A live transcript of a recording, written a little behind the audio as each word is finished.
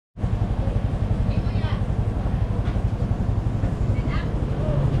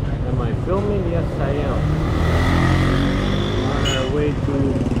Yes, I am. On our way to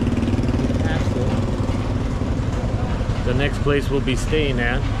the castle. The next place we'll be staying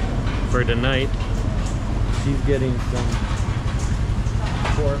at for the night. She's getting some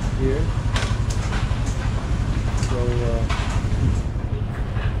pork here. So,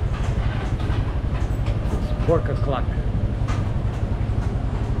 it's pork o'clock.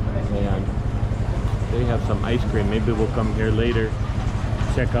 And they have some ice cream. Maybe we'll come here later,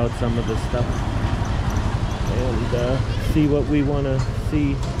 check out some of the stuff, and see what we want to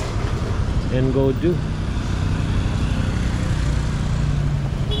see and go do.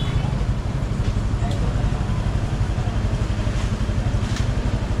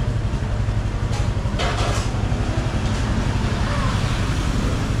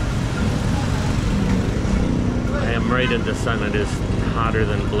 I am right in the sun. It is hotter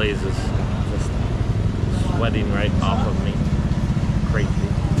than blazes. Just sweating right off of me. Crazy.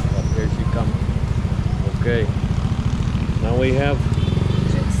 But here she comes. Okay. Now we have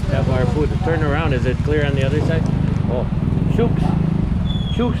our food. Turn around. Is it clear on the other side? Oh, shooks.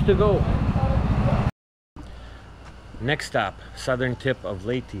 Shooks to go. Next stop, southern tip of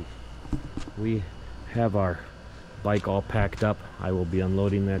Leyte. We have our bike all packed up. I will be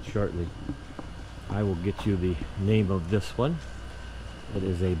unloading that shortly. I will get you the name of this one. It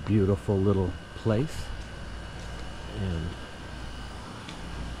is a beautiful little place. And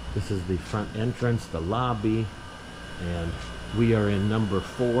this is the front entrance, the lobby, and we are in number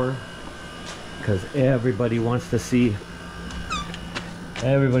 4 because everybody wants to see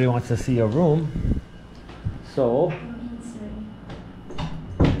a room. So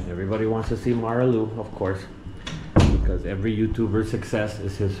everybody wants to see Marilu, of course, because every YouTuber's success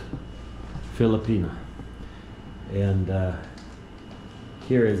is his Filipina. And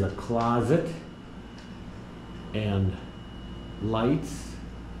here is a closet and lights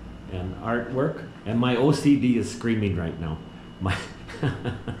and artwork, and my OCD is screaming right now.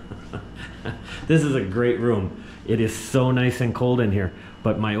 This is a great room. It is so nice and cold in here,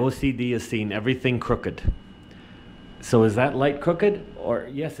 but my OCD is seeing everything crooked. So is that light crooked? Or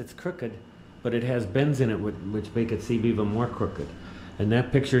yes, it's crooked, but it has bends in it which make it seem even more crooked. And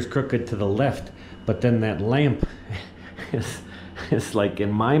that picture is crooked to the left, but then that lamp is like,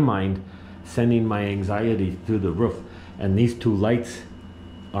 in my mind, sending my anxiety through the roof. And these two lights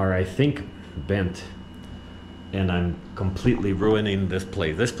are, I think, bent, and I'm completely ruining this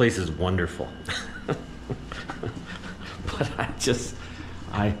place. This place is wonderful. But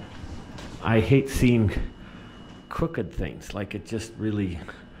I hate seeing crooked things. Like, it just really,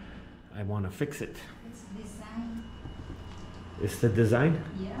 I want to fix it. It's design. It's the design?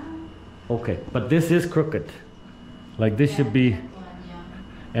 Yeah. Okay, but this is crooked. Like, this should be, That one, yeah.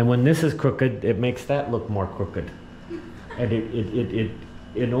 and when this is crooked, it makes that look more crooked. And it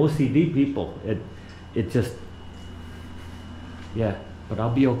in OCD people, it just, yeah, but I'll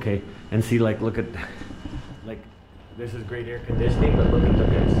be okay. And see, like, look at, like, this is great air conditioning, but look at the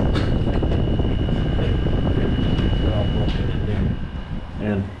this. They're all broken in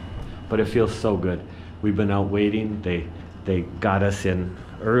there. But it feels so good. We've been out waiting. They got us in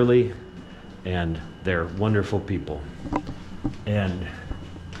early, and they're wonderful people. And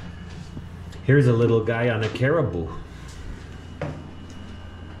here's a little guy on a caribou.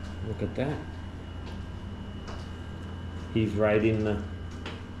 Look at that. He's riding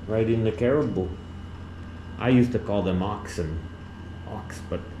the caribou. I used to call them ox,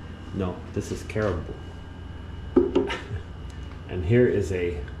 but no, this is caribou. And here is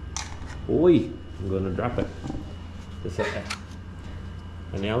a, oi, I'm gonna drop it. This is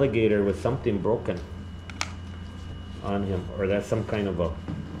an alligator with something broken on him, or that's some kind of a,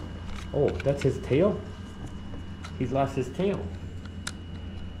 oh, that's his tail? He's lost his tail.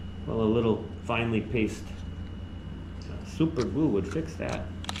 Well, a little finely paced super glue would fix that.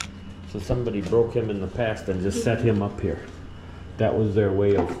 So somebody broke him in the past and just set him up here. That was their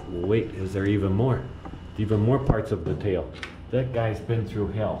way of, wait, is there even more? Even more parts of the tail. That guy's been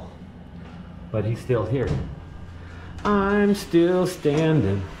through hell, but he's still here. I'm still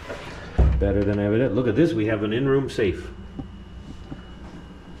standing. Better than ever did. Look at this, we have an in-room safe.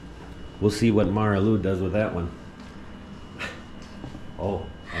 We'll see what Marilu does with that one. Oh,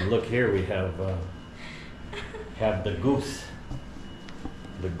 and look here, we have the goose.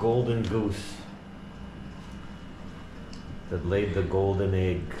 The golden goose that laid the golden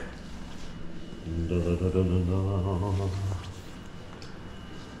egg.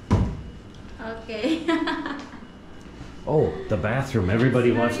 Okay. Oh, the bathroom.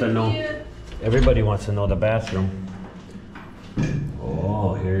 Everybody wants to know. Everybody wants to know the bathroom.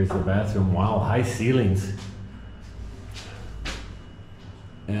 Oh, here's the bathroom. Wow, high ceilings.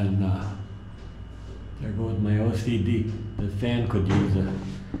 And There goes my OCD. The fan could use a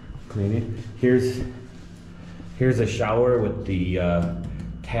cleaning. Here's a shower with the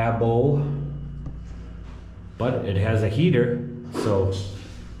tabo, but it has a heater, so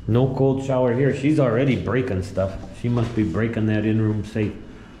no cold shower here. She's already breaking stuff. She must be breaking that in-room safe.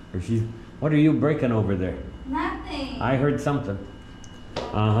 Or she's. What are you breaking over there? Nothing. I heard something.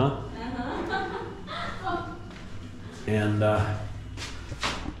 And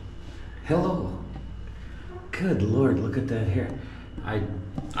hello. Good Lord, look at that hair. I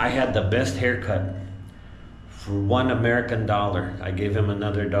had the best haircut for $1 American. I gave him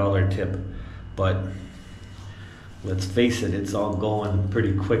another dollar tip, but let's face it, it's all going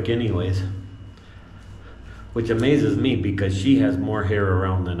pretty quick anyways. Which amazes me because she has more hair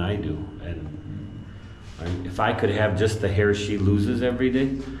around than I do. And if I could have just the hair she loses every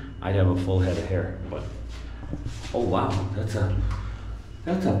day, I'd have a full head of hair. But oh wow, that's a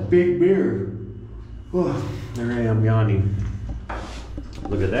big beard. Oh, there I am yawning.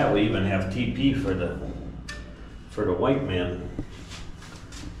 Look at that, we even have TP for the white man.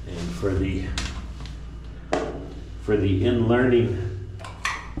 And for the in-learning.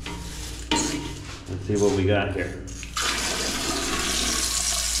 Let's see what we got here. Yeah.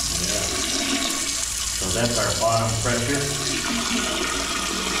 So that's our bottom pressure.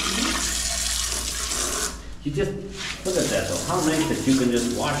 You just, look at that though. How nice that you can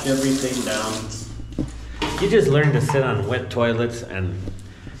just wash everything down. You just learn to sit on wet toilets and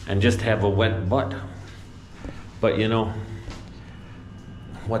just have a wet butt. But you know,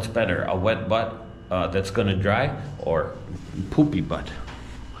 what's better? A wet butt that's gonna dry, or poopy butt?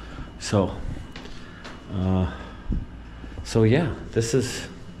 So yeah, this is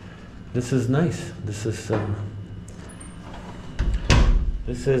nice. This is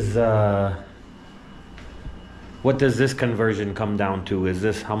what does this conversion come down to? Is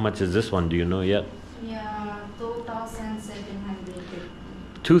this, how much is this one? Do you know yet? Yeah, 2,750.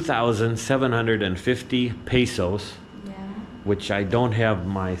 2,750 pesos, Yeah. which I don't have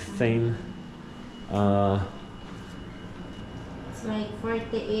my thing. It's like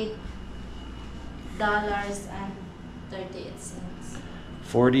 $48.38.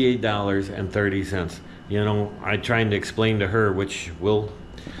 $48.30. You know, I trying to explain to her, which will,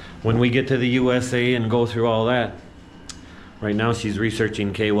 when we get to the USA and go through all that. Right now she's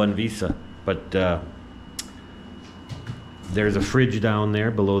researching K1 visa, but there's a fridge down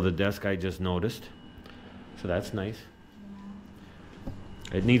there below the desk I just noticed. So that's nice.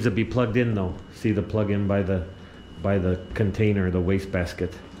 It needs to be plugged in though. See the plug in by the container, the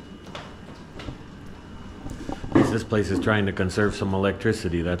wastebasket. At least this place is trying to conserve some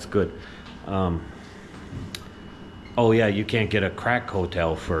electricity. That's good. Oh yeah, you can't get a crack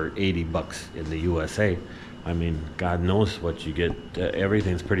hotel for 80 bucks in the USA. I mean, God knows what you get.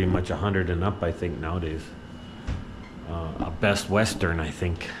 Everything's pretty much 100 and up, I think, nowadays. A Best Western, I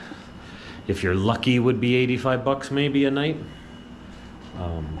think, if you're lucky, would be 85 bucks maybe a night.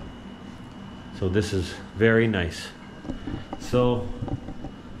 So this is very nice. So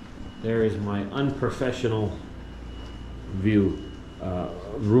there is my unprofessional view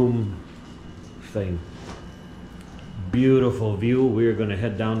room thing. Beautiful view. We're going to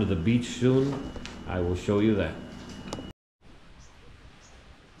head down to the beach soon. I will show you that.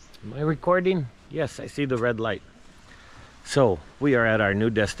 Am I recording? Yes, I see the red light. So we are at our new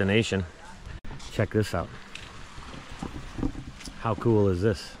destination. Check this out. How cool is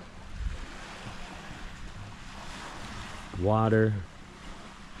this? Water,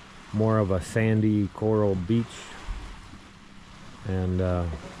 more of a sandy coral beach, and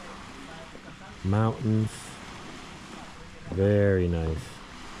mountains. Very nice.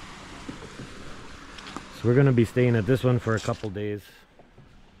 So we're gonna be staying at this one for a couple days,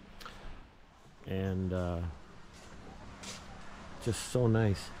 and just so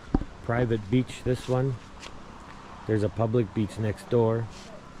nice. Private beach, this one. There's a public beach next door,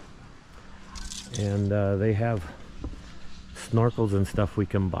 and they have snorkels and stuff we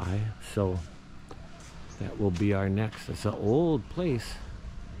can buy. So that will be our next. It's an old place,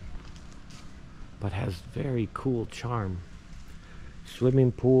 but has very cool charm.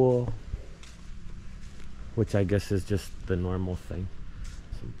 Swimming pool, which I guess is just the normal thing.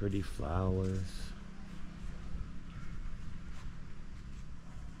 Some pretty flowers.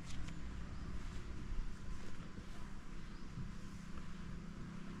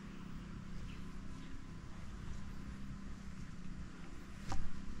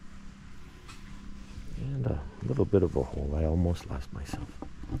 And a little bit of a hole. I almost lost myself.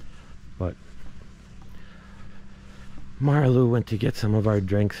 But Marlu went to get some of our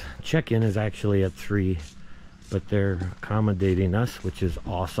drinks. Check-in is actually at 3, but they're accommodating us, which is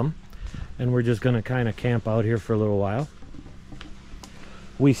awesome. and we're just gonna kind of camp out here for a little while.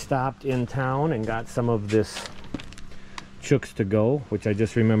 We stopped in town and got some of this chooks to go, which I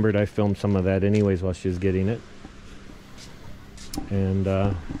just remembered I filmed some of that anyways while she was getting it. And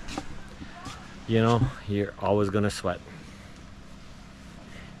you know, you're always gonna sweat.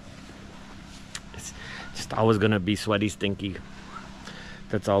 It's just always gonna be sweaty, stinky.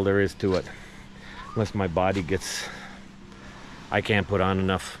 That's all there is to it. Unless my body gets, I can't put on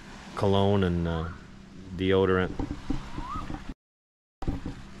enough cologne and deodorant.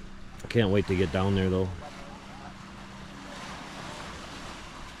 Can't wait to get down there though.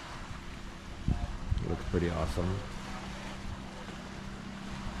 Looks pretty awesome.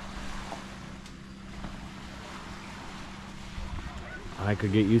 I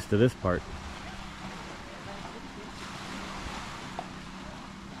could get used to this part.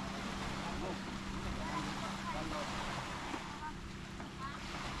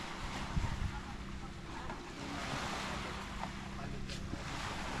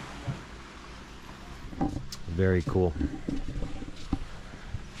 Very cool.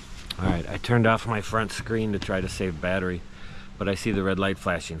 Alright, I turned off my front screen to try to save battery, but I see the red light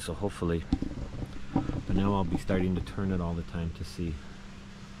flashing, so hopefully. But now I'll be starting to turn it all the time to see.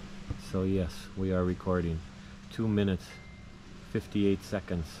 So yes, we are recording. 2 minutes, 58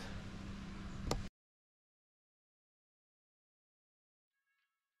 seconds.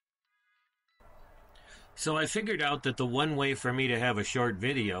 So I figured out that the one way for me to have a short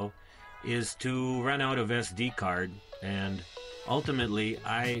video is to run out of SD card, and ultimately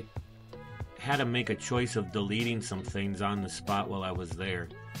I had to make a choice of deleting some things on the spot while I was there.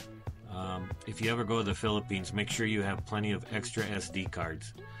 If you ever go to the Philippines, make sure you have plenty of extra SD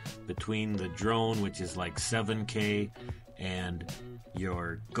cards. Between the drone, which is like 7K, and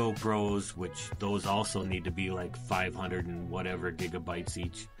your GoPros, which those also need to be like 500 and whatever gigabytes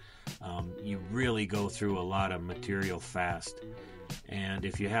each. You really go through a lot of material fast. And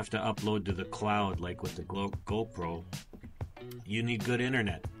if you have to upload to the cloud, like with the GoPro, you need good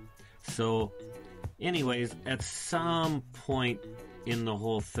internet. So anyways, at some point in the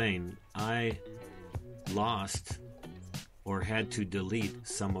whole thing, I lost or had to delete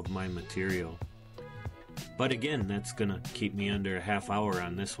some of my material. But again, that's gonna keep me under a half hour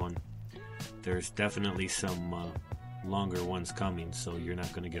on this one. There's definitely some longer ones coming, so you're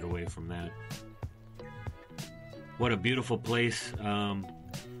not gonna get away from that. What a beautiful place.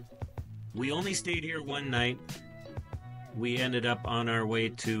 We only stayed here one night. We ended up on our way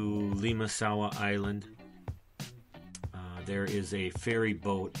to Limasawa Island. There is a ferry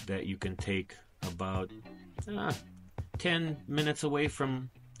boat that you can take about 10 minutes away from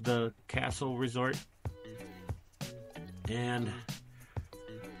the castle resort. And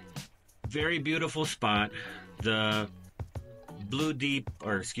very beautiful spot. The Blue Deep,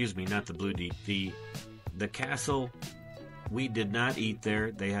 or excuse me, not the Blue Deep, the castle, we did not eat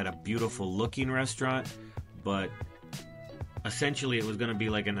there. They had a beautiful looking restaurant, but essentially it was going to be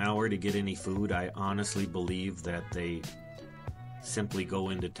like an hour to get any food. I honestly believe that they simply go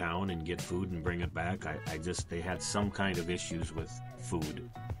into town and get food and bring it back. They had some kind of issues with food,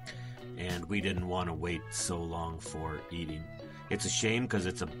 and we didn't want to wait so long for eating. It's a shame because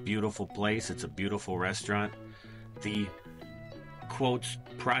it's a beautiful place. It's a beautiful restaurant. The quotes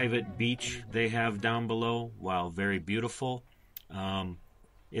private beach they have down below, while very beautiful,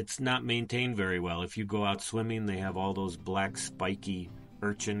 it's not maintained very well. If you go out swimming, they have all those black spiky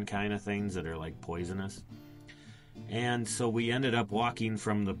urchin kind of things that are like poisonous. And so we ended up walking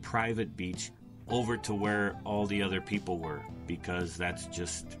from the private beach over to where all the other people were, because that's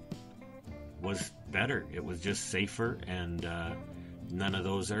just was better. It was just safer, and none of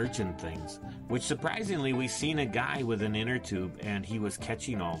those urchin things. Which surprisingly, we seen a guy with an inner tube, and he was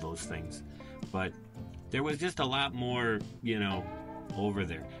catching all those things. But there was just a lot more, over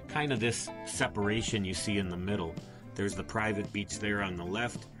there. Kind of this separation you see in the middle. There's the private beach there on the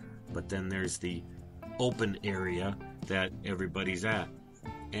left, but then there's the open area that everybody's at.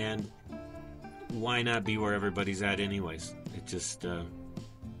 And why not be where everybody's at anyways? It just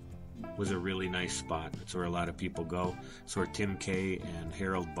was a really nice spot. It's where a lot of people go. It's where Tim K and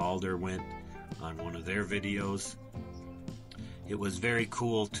Harold Balder went on one of their videos. It was very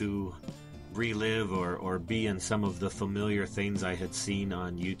cool to relive or be in some of the familiar things I had seen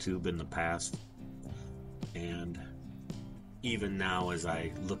on YouTube in the past. And even now, as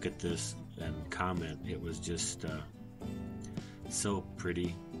I look at this and comment, it was just so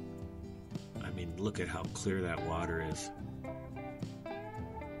pretty. I mean, look at how clear that water is.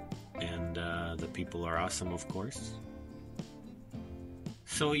 And the people are awesome, of course.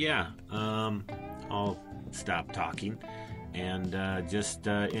 So yeah, I'll stop talking and just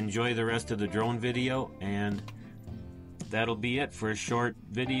enjoy the rest of the drone video, and that'll be it for a short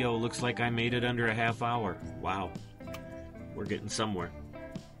video. Looks like I made it under a half hour. Wow, we're getting somewhere.